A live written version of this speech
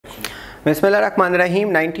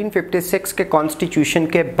बिस्मिल्लाहिर्रहमानिर्रहीम। 1956 के कॉन्स्टिट्यूशन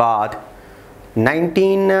के बाद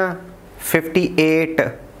 1958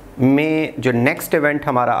 में जो नेक्स्ट इवेंट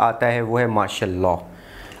हमारा आता है वो है मार्शल लॉ।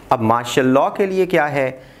 अब मार्शल लॉ के लिए क्या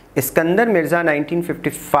है, इस्कंदर मिर्ज़ा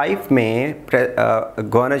 1955 में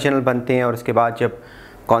गवर्नर जनरल बनते हैं और उसके बाद जब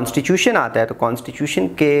कॉन्स्टिट्यूशन आता है तो कॉन्स्टिट्यूशन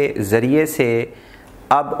के ज़रिए से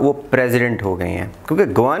अब वो प्रेसिडेंट हो गए हैं, क्योंकि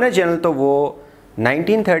गवर्नर जनरल तो वो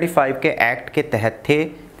 1935 के एक्ट के तहत थे,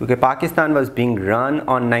 क्योंकि Pakistan was being run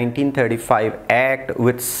on 1935 act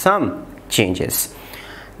with some changes.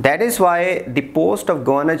 That is why the post of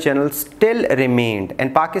Governor General still remained,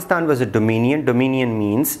 and Pakistan was a dominion. Dominion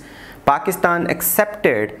means Pakistan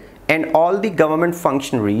accepted, and all the government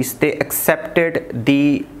functionaries, they accepted the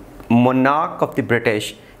monarch of the British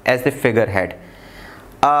as the figurehead.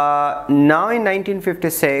 Now in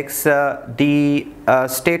 1956, the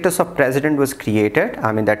status of president was created,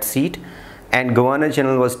 I mean that seat, and Governor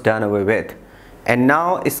General was done away with. And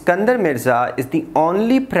now Iskandar Mirza is the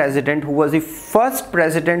only president who was the first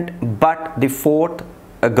president but the fourth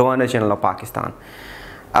Governor General of Pakistan.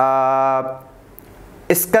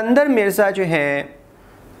 Iskandar Mirza जो हैं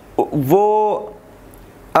वो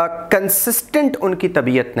consistent उनकी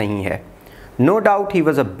तबीयत नहीं है. No doubt he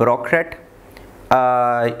was a bureaucrat.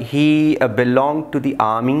 He belonged to the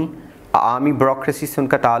army bureaucracy से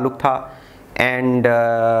उनका ताल्लुक था. And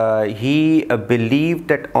he believed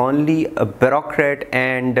that only a bureaucrat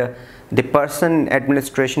and the person in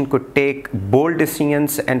administration could take bold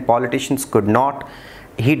decisions and politicians could not.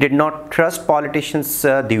 He did not trust politicians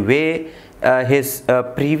the way his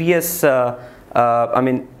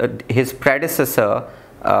his predecessor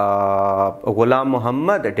Ghulam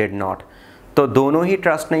Muhammad did not. तो दोनों ही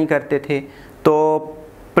trust नहीं करते थे, तो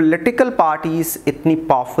political parties इतनी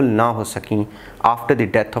powerful ना हो सकें आफ्टर द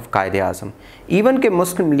डेथ ऑफ कायदे आज़म. इवन के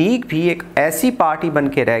मुस्लिम लीग भी एक ऐसी पार्टी बन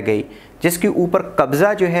के रह गई जिसके ऊपर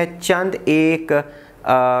कब्ज़ा जो है चंद एक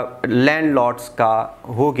लैंडलॉर्ड्स का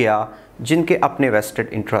हो गया जिनके अपने वेस्टेड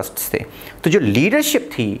इंटरेस्ट्स थे. तो जो लीडरशिप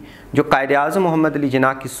थी जो कायदे आज़म मोहम्मद अली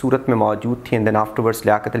जिन्ना की सूरत में मौजूद थी, and then afterwards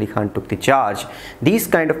Liaquat Ali Khan took the charge. These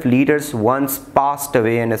kind of leaders once passed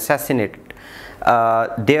away and assassinated.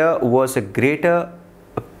 There was a greater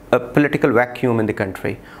political vacuum in the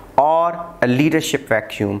country, or a leadership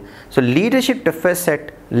vacuum. So leadership deficit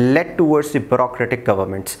led towards the bureaucratic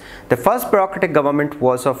governments. The first bureaucratic government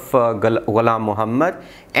was of Ghulam Muhammad,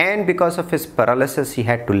 and because of his paralysis he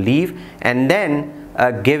had to leave, and then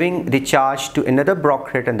giving the charge to another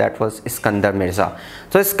bureaucrat, and that was Iskandar Mirza.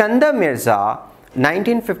 So Iskandar Mirza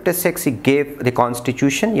 1956 he gave the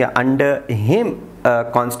constitution. Under him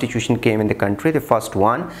constitution came in the country, the first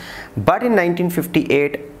one. But in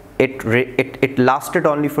 1958 it lasted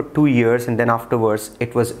only for 2 years, and then afterwards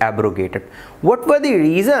it was abrogated. What were the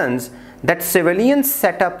reasons that civilian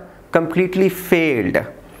setup completely failed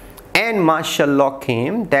and martial law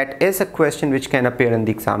came? That is a question which can appear in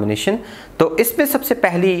the examination. तो इसमें सबसे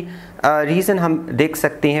पहली reason हम देख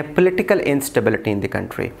सकते हैं political instability in the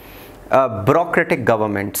country, bureaucratic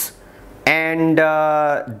governments, and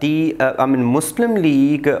Muslim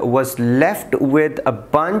League was left with a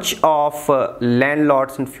bunch of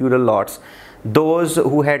landlords and feudal lords, those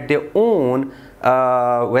who had their own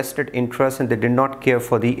vested interests, and they did not care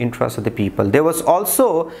for the interests of the people. There was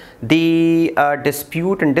also the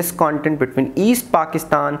dispute and discontent between East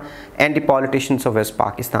Pakistan and the politicians of West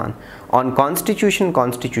Pakistan on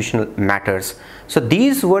constitutional matters. So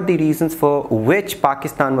these were the reasons for which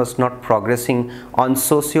Pakistan was not progressing on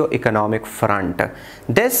socio-economic front.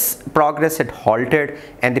 This progress had halted,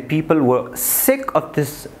 and the people were sick of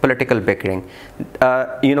this political bickering.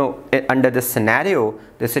 Under this scenario,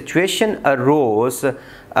 the situation arose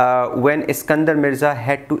when Iskandar Mirza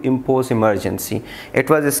had to impose emergency. It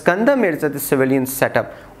was Iskandar Mirza, the civilian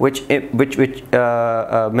setup, which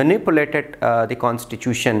manipulated the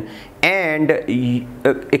constitution and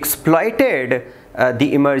exploited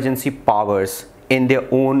the emergency powers in their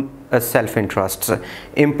own self-interests.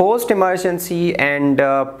 Imposed emergency and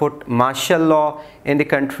put martial law in the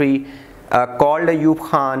country, called Ayub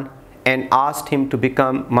Khan and asked him to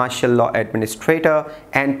become martial law administrator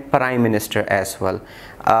and prime minister as well.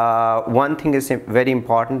 One thing is very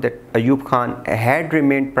important, that Ayub Khan had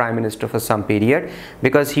remained prime minister for some period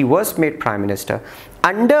because he was made prime minister.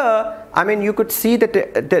 You could see that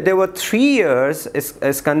there were 3 years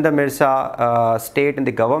Iskandar Mirza stayed in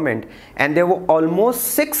the government, and there were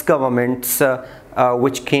almost 6 governments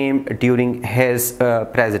which came during his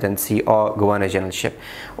presidency or governor generalship.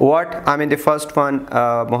 The first one,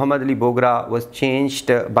 Muhammad Ali Bogra was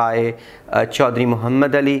changed by Chaudhary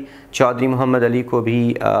Mohammad Ali को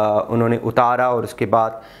भी उन्होंने उतारा, और उसके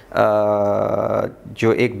बाद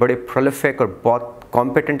जो एक बड़े प्रोलिफिक और बहुत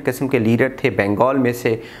कॉम्पिटेंट किस्म के लीडर थे बंगाल में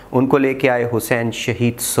से, उनको लेके आए हुसैन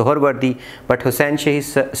शहीद सोहरवर्दी. बट हुसैन शहीद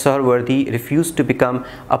Suhrawardy refuse to become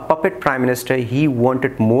a puppet prime minister. He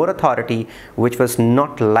wanted more authority which was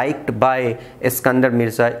not liked by Iskandar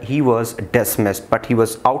Mirza. He was dismissed, but he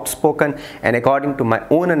was outspoken, and according to my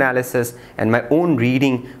own analysis and my own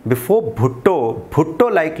reading, before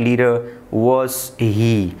Bhutto-like leader was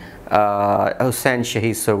he. Hussain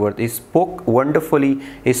Shahid Sarwar. He spoke wonderfully,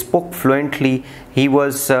 he spoke fluently, he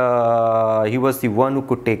was the one who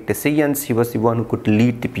could take decisions, he was the one who could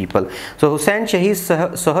lead the people. So Hussain Shahid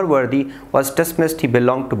Sohrawardi was dismissed, he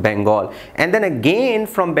belonged to Bengal. And then again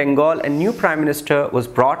from Bengal, a new prime minister was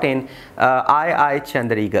brought in, I.I.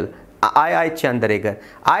 Chandrasekhar. I.I.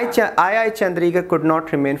 Chandrasekhar could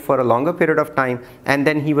not remain for a longer period of time, and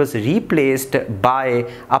then he was replaced by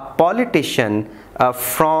a politician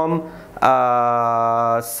from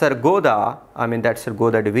Sargodha, that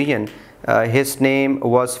Sargodha division. His name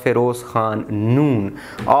was Feroz Khan Noon.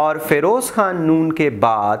 और फेरोज़ खान नून के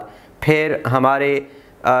बाद फिर हमारे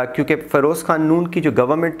क्योंकि फ़िरोज़ खान नून की जो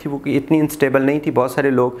government थी वो इतनी इंस्टेबल नहीं थी, बहुत सारे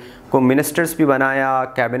लोग को मिनिस्टर्स भी बनाया,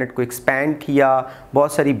 कैबिनेट को एक्सपेंड किया,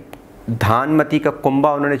 बहुत सारी धानमती का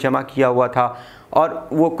कुंभा उन्होंने जमा किया हुआ था, और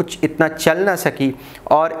वो कुछ इतना चल ना सकी,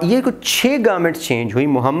 और ये कुछ 6 गवर्नमेंट चेंज हुई.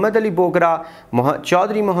 मोहम्मद अली बोगरा,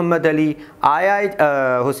 चौधरी मोहम्मद अली, आई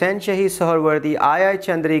हुसैन शहीद सोहरवर्दी, आई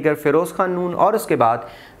चंद्रसेखर, फ़िरोज़ खान नून, और उसके बाद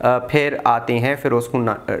फिर आते हैं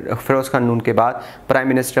फ़िरोज़ खान नून के बाद प्राइम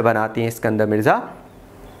मिनिस्टर बनाते हैं इस्कंदर मिर्ज़ा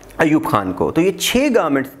अयूब खान को. तो ये 6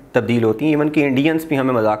 गवर्नमेंट तब्दील होती हैं. इवन कि इंडियंस भी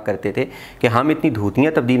हमें मजाक करते थे कि हम इतनी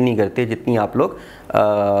धूतियाँ तब्दील नहीं करते जितनी आप लोग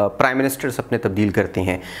प्राइम मिनिस्टर्स अपने तब्दील करते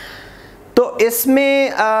हैं. तो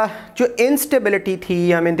इसमें जो इंस्टेबिलिटी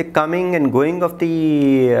थी, the coming and going of the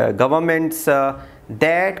governments,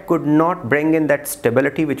 that could not bring in that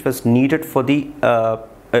stability which was needed for the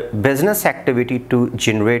business activity to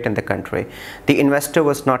generate in the country. The investor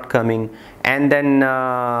was not coming, and then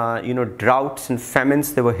droughts and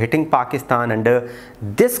famines, they were hitting Pakistan. Under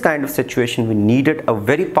this kind of situation, we needed a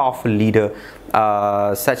very powerful leader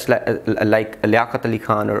such like Liaquat Ali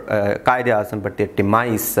Khan or Quaid-e-Azam, but their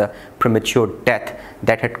demise, premature death,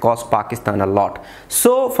 that had cost Pakistan a lot.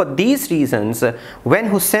 So for these reasons,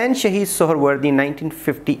 when Hussain Shahid Sohrawardi in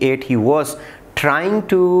 1958, he was trying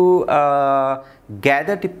to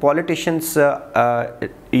gather the politicians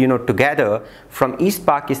together from East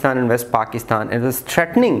Pakistan and West Pakistan, and was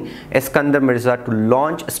threatening Iskandar Mirza to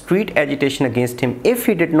launch street agitation against him if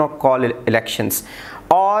he did not call elections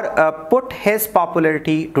or put his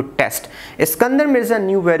popularity to test. Iskandar Mirza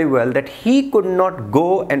knew very well that he could not go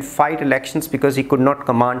and fight elections because he did not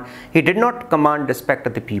command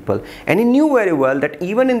respect of the people, and he knew very well that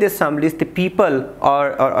even in the assemblies, the people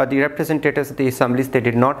or the representatives of the assemblies, they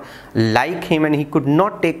did not like him, and he could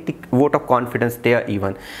not take the vote of confidence there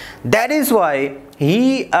even. That is why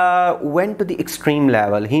he went to the extreme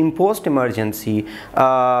level. He imposed emergency,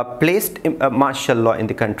 placed martial law in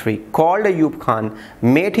the country, called Ayub Khan,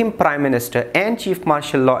 made him prime minister and chief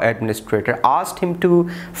martial law administrator, asked him to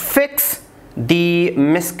fix the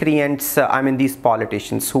miscreants, these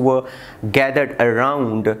politicians who were gathered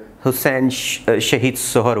around Hussain Shahid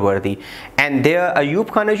Sohrawardi. And there Ayub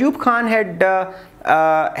Khan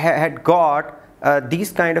had got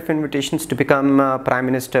these kind of invitations to become prime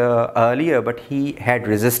minister earlier, but he had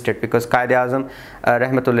resisted because Quaid-e-Azam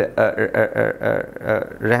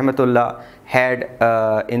Rahmatullah had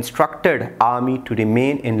instructed army to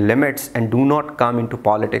remain in limits and do not come into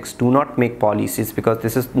politics, do not make policies, because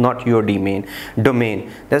this is not your domain.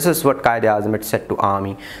 This is what Quaid-e-Azam had said to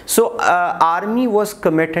army. So army was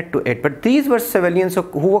committed to it, but these were civilians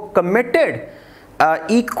who were committed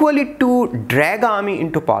equally to drag army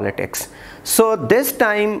into politics. So this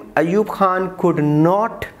time Ayub Khan could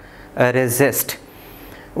not resist.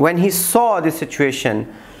 When he saw the situation,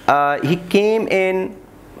 he came in,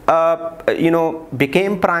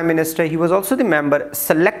 became prime minister. He was also the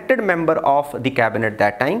selected member of the cabinet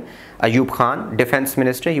that time. Ayub Khan, defense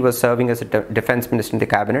minister, he was serving as a defense minister in the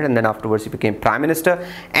cabinet, and then afterwards he became prime minister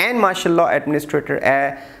and martial law administrator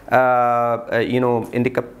in the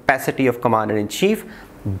capacity of commander in chief.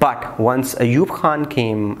 But once Ayub Khan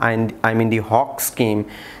came, and I mean the Hawks came,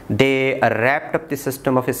 they wrapped up the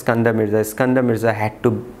system of Iskandar Mirza. Iskandar Mirza had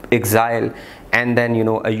to exile, and then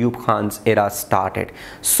Ayub Khan's era started.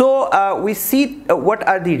 So we see what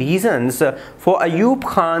are the reasons for Ayub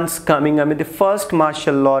Khan's coming. I mean, the first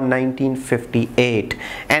martial law 1958,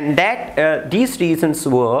 and that these reasons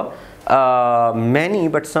were many,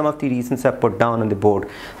 but some of the reasons are put down on the board.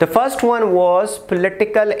 The first one was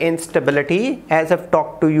political instability. As I've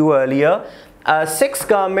talked to you earlier, 6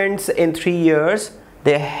 governments in 3 years,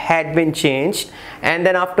 they had been changed, and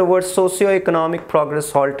then afterwards socio-economic progress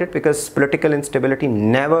halted because political instability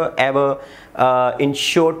never ever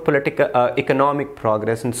ensured political economic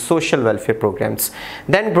progress and social welfare programs.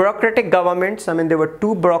 Then bureaucratic governments. I mean, there were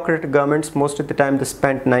 2 bureaucratic governments. Most of the time they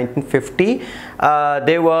spent 1950.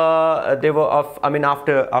 They were of, I mean,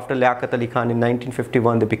 after Liaquat Ali Khan in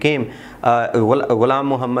 1951, they became Ghulam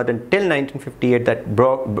Muhammad. Until 1958, that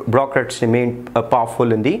bureaucrats remained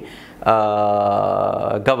powerful in the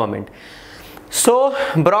government. So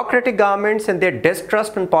bureaucratic governments and their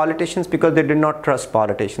distrust in politicians because they did not trust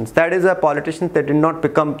politicians. That is, politicians that did not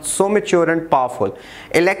become so mature and powerful.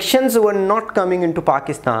 Elections were not coming into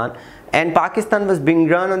Pakistan, and Pakistan was being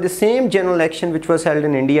run on the same general election which was held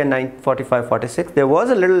in India in 1945-46. There was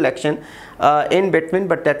a little election in between,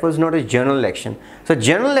 but that was not a general election. So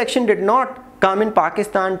general election did not come in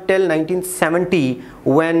Pakistan till 1970,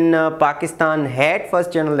 when Pakistan had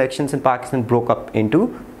first general elections and Pakistan broke up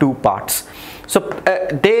into 2 parts. So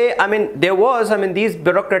these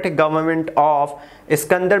bureaucratic government of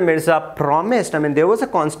Iskandar Mirza promised, I mean, there was a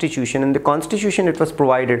constitution. In the constitution it was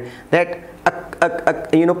provided that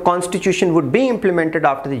a constitution would be implemented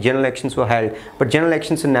after the general elections were held, but general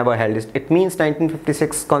elections were never held. It means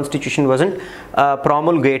 1956 constitution wasn't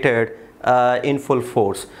promulgated in full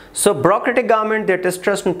force. So bureaucratic government, their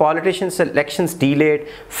distrust in politicians, elections delayed,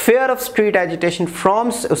 fear of street agitation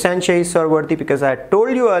from Hussain Shahi Sarwardi, because I had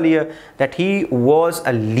told you earlier that he was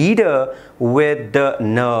a leader with the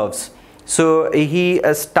nerves. So he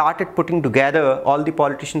started putting together all the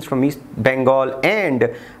politicians from East Bengal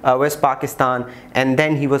and West Pakistan, and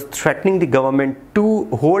then he was threatening the government to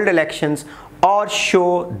hold elections or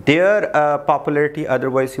show their popularity,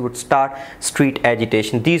 otherwise he would start street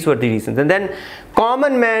agitation. These were the reasons. And then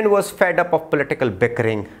common man was fed up of political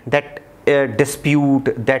bickering, that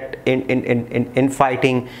dispute, that in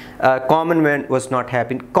fighting, common man was not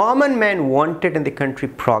happy. Common man wanted in the country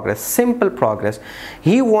progress, simple progress.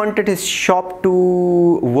 He wanted his shop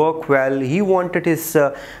to work well. He wanted his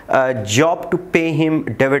job to pay him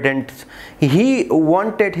dividends. He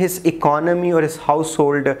wanted his economy or his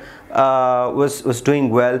household was doing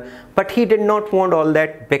well, but he did not want all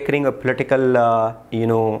that bickering or political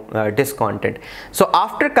discontent. So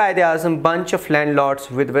after Quaid-e-Azam, bunch of landlords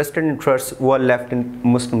with vested interests were left in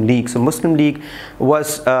Muslim League. So Muslim League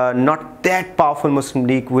was not that powerful Muslim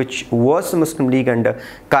League which was the Muslim League under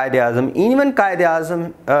Quaid-e-Azam. Even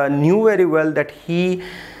Quaid-e-Azam knew very well that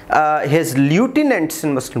his lieutenants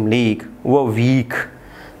in Muslim League were weak.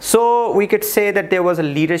 So we could say that there was a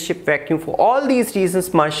leadership vacuum. For all these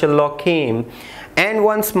reasons, martial law came, and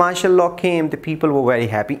once martial law came, the people were very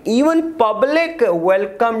happy. Even public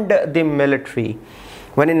welcomed the military.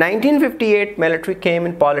 When in 1958 military came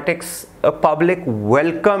in politics, public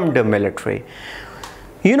welcomed the military.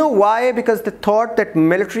 You know why? Because they thought that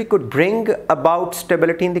military could bring about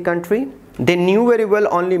stability in the country. They knew very well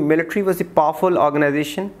only military was a powerful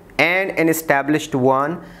organization and an established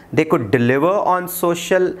one. They could deliver on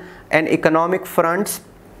social and economic fronts.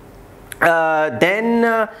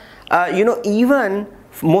 Even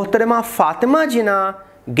Muhtarama Fatima Jinnah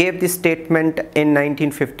gave this statement in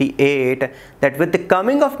 1958 that with the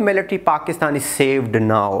coming of military, Pakistan is saved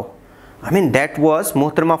now. I mean, that was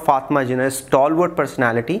Muhtarama Fatima Jinnah's stalwart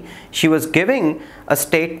personality. She was giving a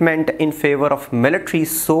statement in favor of military,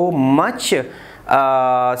 so much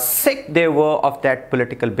sick they were of that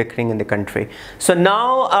political bickering in the country. So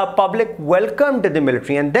now public welcomed the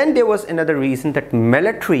military, and then there was another reason, that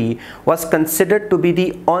military was considered to be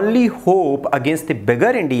the only hope against the bigger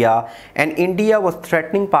India, and India was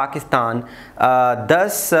threatening Pakistan.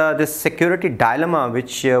 Thus this security dilemma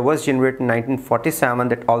which was generated in 1947,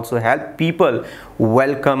 that also helped people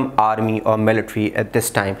welcome army or military at this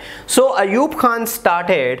time. So Ayub Khan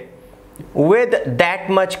started with that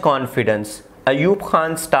much confidence. Ayub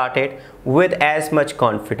Khan started with as much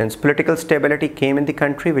confidence. Political stability came in the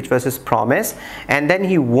country, which was his promise, and then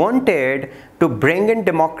he wanted to bring in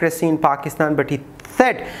democracy in Pakistan, but he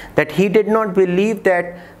said that he did not believe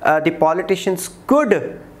that the politicians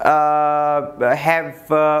could have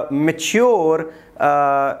mature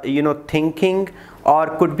thinking,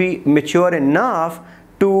 or could be mature enough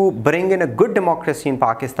to bring in a good democracy in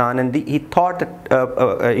Pakistan, and he thought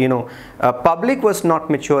that public was not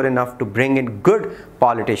mature enough to bring in good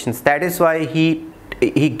politicians. That is why he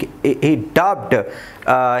dubbed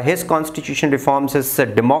his constitution reforms as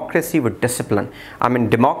democracy with discipline. I mean,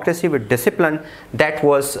 democracy with discipline, that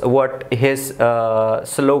was what his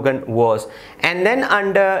slogan was. And then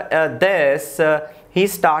under this, he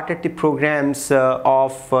started the programs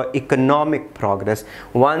of economic progress.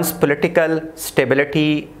 Once political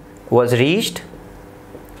stability was reached,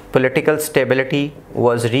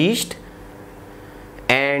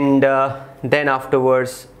 and then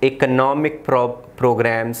afterwards economic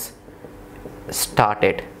programs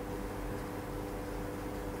started.